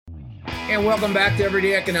And welcome back to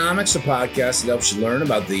Everyday Economics, a podcast that helps you learn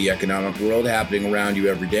about the economic world happening around you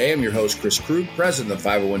every day. I'm your host, Chris Krug, president of the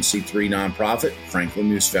 501c3 nonprofit Franklin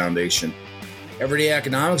News Foundation. Everyday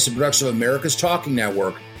Economics is a production of America's Talking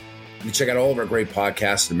Network. You can check out all of our great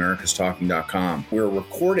podcasts at americastalking.com. We're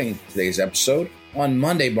recording today's episode on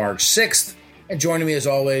Monday, March 6th. And joining me, as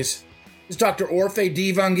always, is Dr. Orphe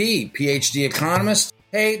Divounguy, PhD economist.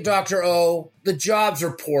 Hey, Dr. O, the jobs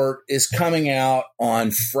report is coming out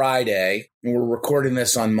on Friday, and we're recording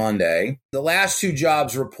this on Monday. The last two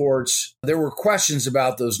jobs reports, there were questions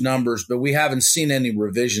about those numbers, but we haven't seen any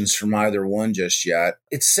revisions from either one just yet.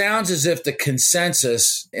 It sounds as if the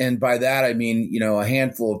consensus, and by that I mean, a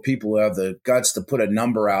handful of people who have the guts to put a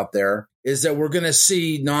number out there, is that we're going to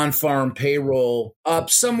see non-farm payroll up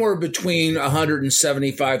somewhere between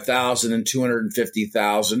 175,000 and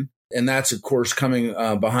 250,000. And that's, of course, coming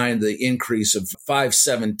behind the increase of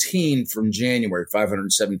 517 from January,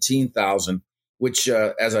 517,000, which,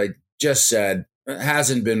 as I just said,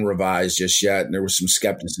 hasn't been revised just yet. And there was some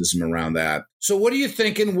skepticism around that. So what are you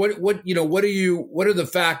thinking? What are the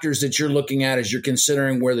factors that you're looking at as you're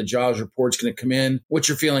considering where the jobs report's going to come in? What's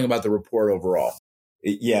your feeling about the report overall?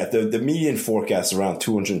 Yeah, the median forecast around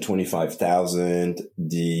 225,000.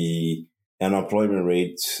 The unemployment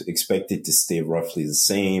rate expected to stay roughly the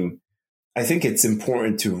same. I think it's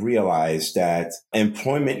important to realize that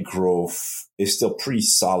employment growth is still pretty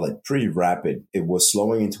solid, pretty rapid. It was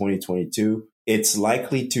slowing in 2022. It's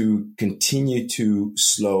likely to continue to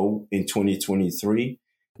slow in 2023.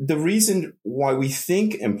 The reason why we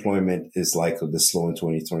think employment is likely to slow in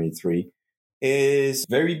 2023 is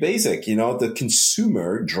very basic. The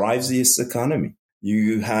consumer drives this economy.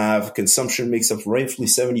 You have consumption makes up roughly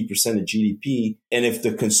 70% of GDP. And if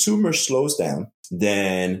the consumer slows down,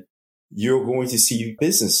 then you're going to see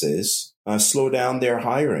businesses slow down their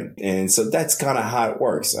hiring. And so that's kind of how it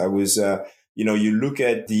works. You look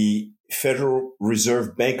at the Federal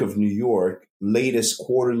Reserve Bank of New York latest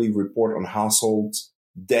quarterly report on households,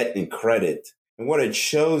 debt and credit. And what it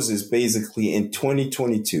shows is basically in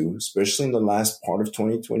 2022, especially in the last part of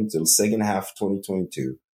 2022, the second half of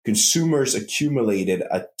 2022, consumers accumulated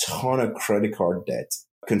a ton of credit card debt.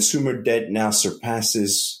 Consumer debt now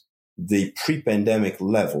surpasses the pre-pandemic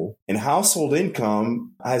level, and household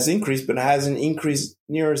income has increased, but it hasn't increased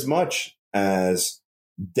near as much as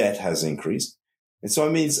debt has increased. And so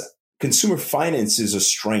it means consumer finances are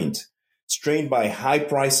strained by high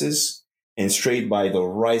prices and strained by the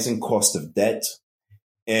rising cost of debt.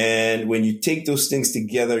 And when you take those things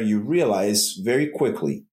together, you realize very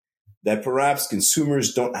quickly that perhaps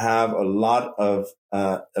consumers don't have a lot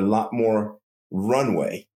more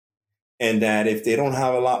runway. And that if they don't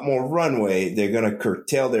have a lot more runway, they're going to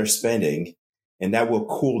curtail their spending, and that will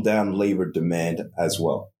cool down labor demand as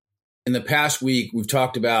well. In the past week, we've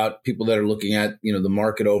talked about people that are looking at, the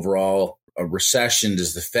market overall, a recession.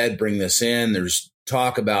 Does the Fed bring this in? There's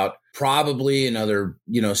talk about probably another,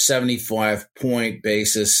 75-point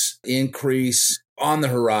basis increase on the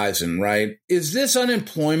horizon, right? Is this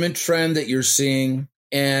unemployment trend that you're seeing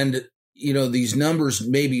and, these numbers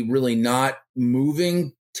maybe really not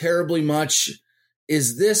moving terribly much,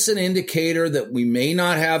 is this an indicator that we may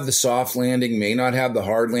not have the soft landing, may not have the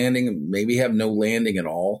hard landing, maybe have no landing at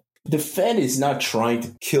all? The Fed is not trying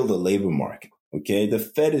to kill the labor market. Okay. The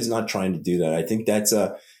Fed is not trying to do that. I think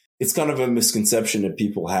it's kind of a misconception that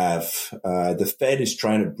people have. The Fed is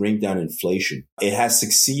trying to bring down inflation. It has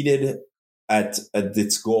succeeded at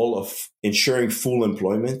its goal of ensuring full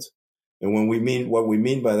employment. And what we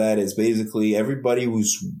mean by that is basically everybody who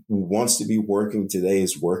wants to be working today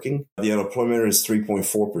is working. The unemployment rate is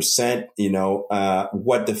 3.4%.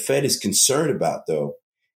 What the Fed is concerned about, though,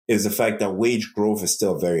 is the fact that wage growth is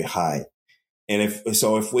still very high. And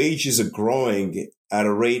if wages are growing at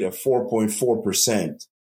a rate of 4.4%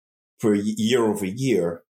 per year over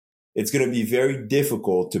year, it's going to be very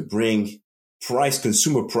difficult to bring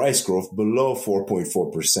consumer price growth below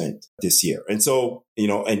 4.4% this year. And so,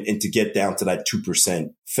 and to get down to that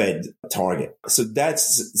 2% Fed target. So I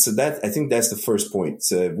think that's the first point.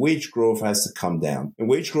 So wage growth has to come down, and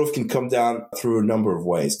wage growth can come down through a number of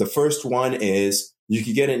ways. The first one is you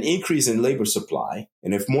can get an increase in labor supply.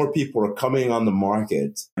 And if more people are coming on the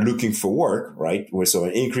market looking for work, right? So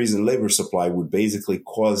an increase in labor supply would basically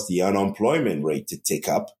cause the unemployment rate to tick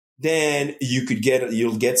up. Then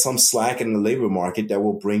you'll get some slack in the labor market that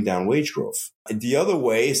will bring down wage growth. The other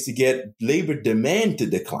way is to get labor demand to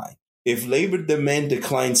decline. If labor demand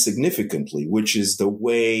declines significantly, which is the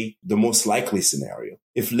most likely scenario,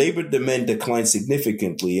 if labor demand declines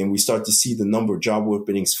significantly and we start to see the number of job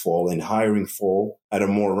openings fall and hiring fall at a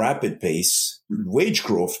more rapid pace, wage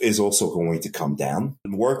growth is also going to come down.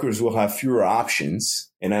 Workers will have fewer options.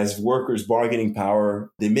 And as workers' bargaining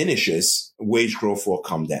power diminishes, wage growth will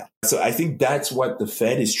come down. So I think that's what the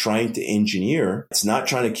Fed is trying to engineer. It's not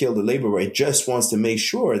trying to kill the labor rate. It just wants to make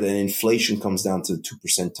sure that inflation comes down to the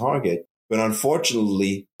 2% target. But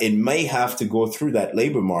unfortunately, it may have to go through that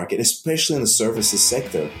labor market, especially in the services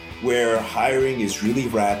sector, where hiring is really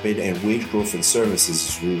rapid and wage growth in services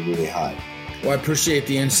is really, really high. Well, I appreciate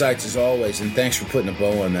the insights as always, and thanks for putting a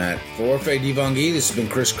bow on that. For Orphe Divounguy, this has been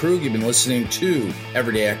Chris Krug. You've been listening to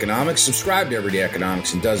Everyday Economics. Subscribe to Everyday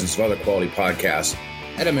Economics and dozens of other quality podcasts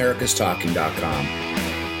at americastalking.com.